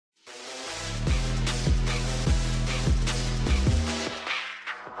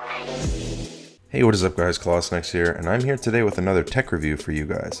Hey, what is up guys, Klassen here, and I'm here today with another tech review for you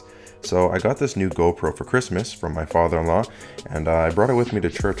guys. So I got this new GoPro for Christmas from my father-in-law, and I brought it with me to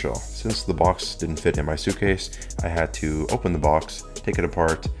Churchill. Since the box didn't fit in my suitcase, I had to open the box, take it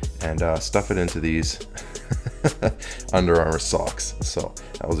apart, and stuff it into these Under Armour socks. So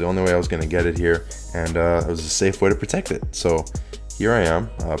that was the only way I was going to get it here, and it was a safe way to protect it. So here I am,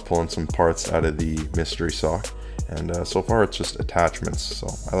 pulling some parts out of the mystery sock. And so far it's just attachments, so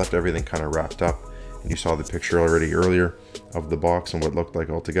I left everything kind of wrapped up, and you saw the picture already earlier of the box and what it looked like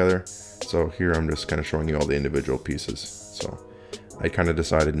all together. So here I'm just kind of showing you all the individual pieces. So I kind of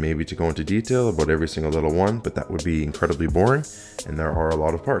decided maybe to go into detail about every single little one, but that would be incredibly boring, and there are a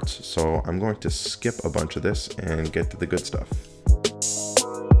lot of parts. So I'm going to skip a bunch of this and get to the good stuff.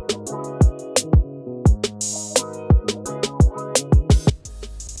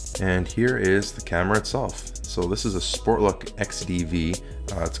 And here is the camera itself. So this is a Sportlook XDV.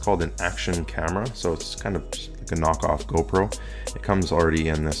 It's called an action camera, so it's kind of like a knockoff GoPro. It comes already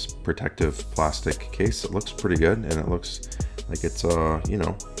in this protective plastic case. It looks pretty good, and it looks like it's you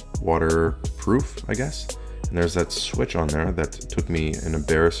know, waterproof, I guess. And there's that switch on there that took me an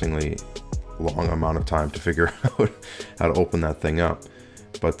embarrassingly long amount of time to figure out how to open that thing up.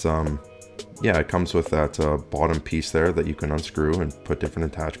 But yeah, it comes with that bottom piece there that you can unscrew and put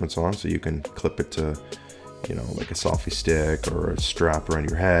different attachments on, so you can clip it to, you know, like a selfie stick or a strap around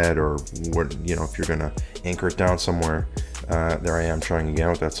your head, or what, you know, if you're gonna anchor it down somewhere. There I am trying again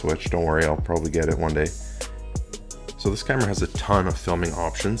with that switch. Don't worry, I'll probably get it one day. So this camera has a ton of filming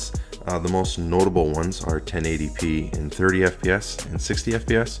options. The most notable ones are 1080p in 30 FPS and 60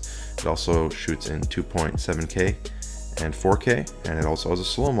 FPS. It also shoots in 2.7K and 4K, and it also has a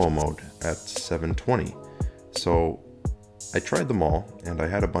slow-mo mode at 720. So I tried them all, and I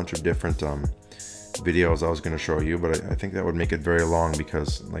had a bunch of different videos I was going to show you, but I think that would make it very long,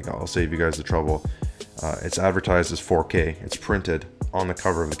 because like, I'll save you guys the trouble. It's advertised as 4K. It's printed on the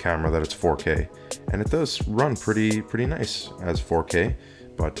cover of the camera that it's 4K, and it does run pretty nice as 4K,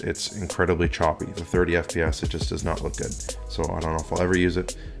 but it's incredibly choppy. The 30 FPS, it just does not look good. So I don't know if I'll ever use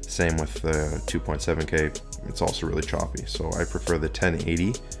it. Same with the 2.7K, it's also really choppy. So I prefer the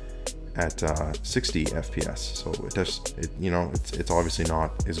 1080 at 60 FPS. So you know, it's obviously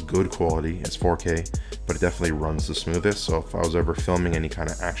not as good quality as 4K, but it definitely runs the smoothest. So if I was ever filming any kind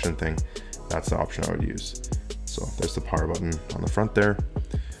of action thing, that's the option I would use. So there's the power button on the front there,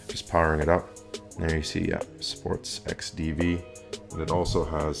 just powering it up. And there you see, yeah, Sports XDV. And it also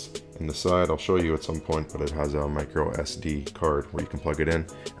has in the side, I'll show you at some point, but it has a micro SD card where you can plug it in,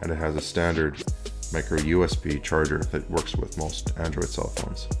 and it has a standard micro USB charger that works with most Android cell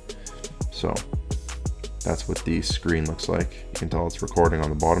phones. So that's what the screen looks like. You can tell it's recording on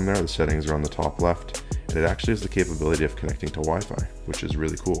the bottom there. The settings are on the top left, and it actually has the capability of connecting to Wi-Fi, which is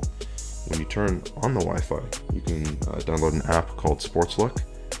really cool. When you turn on the Wi-Fi, you can download an app called Sportslook.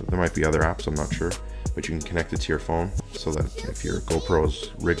 There might be other apps, I'm not sure, but you can connect it to your phone, so that if your GoPro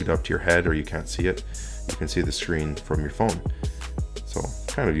is rigged up to your head or you can't see it, you can see the screen from your phone. So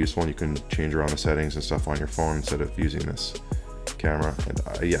kind of useful, and you can change around the settings and stuff on your phone instead of using this camera.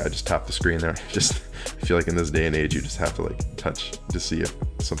 And yeah, I just tapped the screen there. I feel like in this day and age, you just have to like touch to see if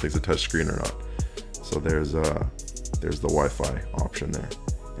something's a touch screen or not. So there's the Wi-Fi option there.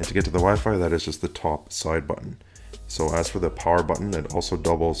 And to get to the Wi-Fi, that is just the top side button. So as for the power button, it also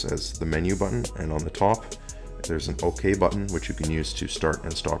doubles as the menu button, and on the top there's an OK button, which you can use to start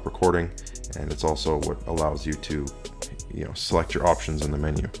and stop recording, and it's also what allows you to, you know, select your options in the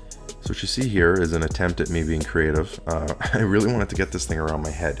menu. So what you see here is an attempt at me being creative. I really wanted to get this thing around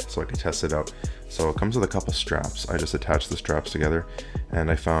my head so I could test it out. So it comes with a couple straps. I just attached the straps together, and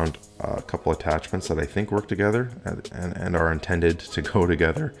I found a couple attachments that I think work together and are intended to go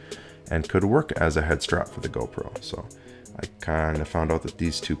together and could work as a head strap for the GoPro. So I kind of found out that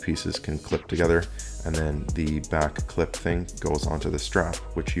these two pieces can clip together, and then the back clip thing goes onto the strap,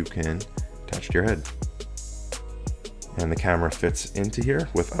 which you can attach to your head. And the camera fits into here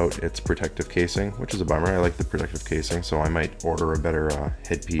without its protective casing, which is a bummer. I like the protective casing, so I might order a better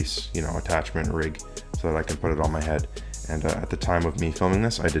headpiece, you know, attachment rig, so that I can put it on my head. And at the time of me filming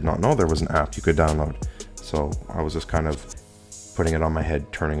this, I did not know there was an app you could download. So I was just kind of putting it on my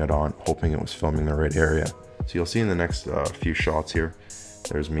head, turning it on, hoping it was filming the right area. So you'll see in the next few shots here,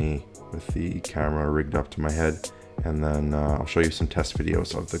 there's me with the camera rigged up to my head, and then I'll show you some test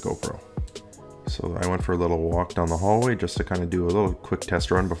videos of the GoPro. So I went for a little walk down the hallway just to kind of do a little quick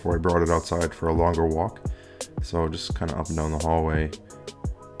test run before I brought it outside for a longer walk. So just kind of up and down the hallway,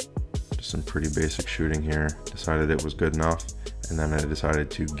 just some pretty basic shooting here. Decided it was good enough, and then I decided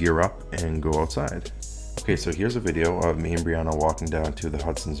to gear up and go outside. Okay, Okay, so here's a video of me and Brianna walking down to the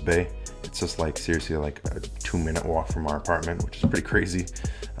Hudson's Bay. It's just like seriously like a 2-minute walk from our apartment, which is pretty crazy.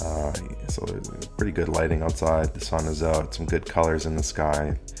 So there's pretty good lighting outside, the sun is out, some good colors in the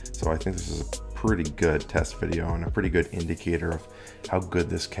sky. So I think this is a pretty good test video and a pretty good indicator of how good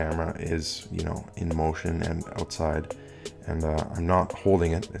this camera is, you know, in motion and outside. And I'm not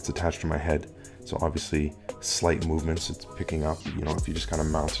holding it, it's attached to my head. So obviously slight movements it's picking up. You know, if you just kind of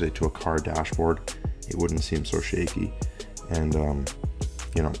mounted it to a car dashboard, it wouldn't seem so shaky. And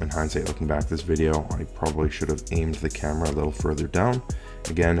you know, in hindsight, looking back at this video, I probably should have aimed the camera a little further down.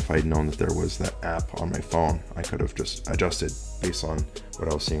 Again, if I'd known that there was that app on my phone, I could have just adjusted based on what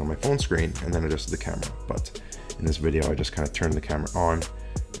I was seeing on my phone screen and then adjusted the camera. But in this video, I just kind of turned the camera on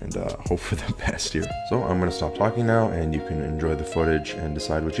and hope for the best here. So I'm gonna stop talking now and you can enjoy the footage and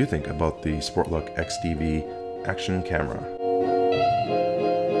decide what you think about the Sportlook XDV action camera.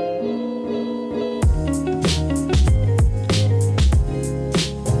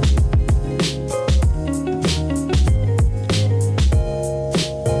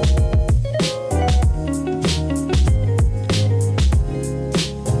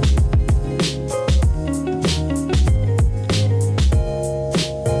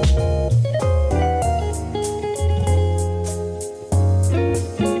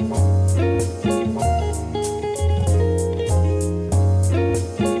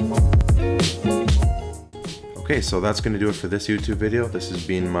 Okay, so that's going to do it for this YouTube video. This has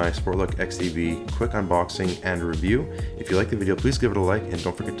been my Sportlook XDV quick unboxing and review. If you like the video, please give it a like and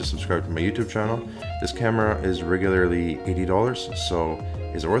don't forget to subscribe to my YouTube channel. This camera is regularly $80, so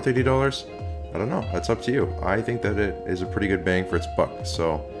is it worth $80? I don't know, that's up to you. I think that it is a pretty good bang for its buck.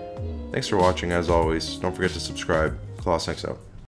 So thanks for watching as always. Don't forget to subscribe. Klassen out.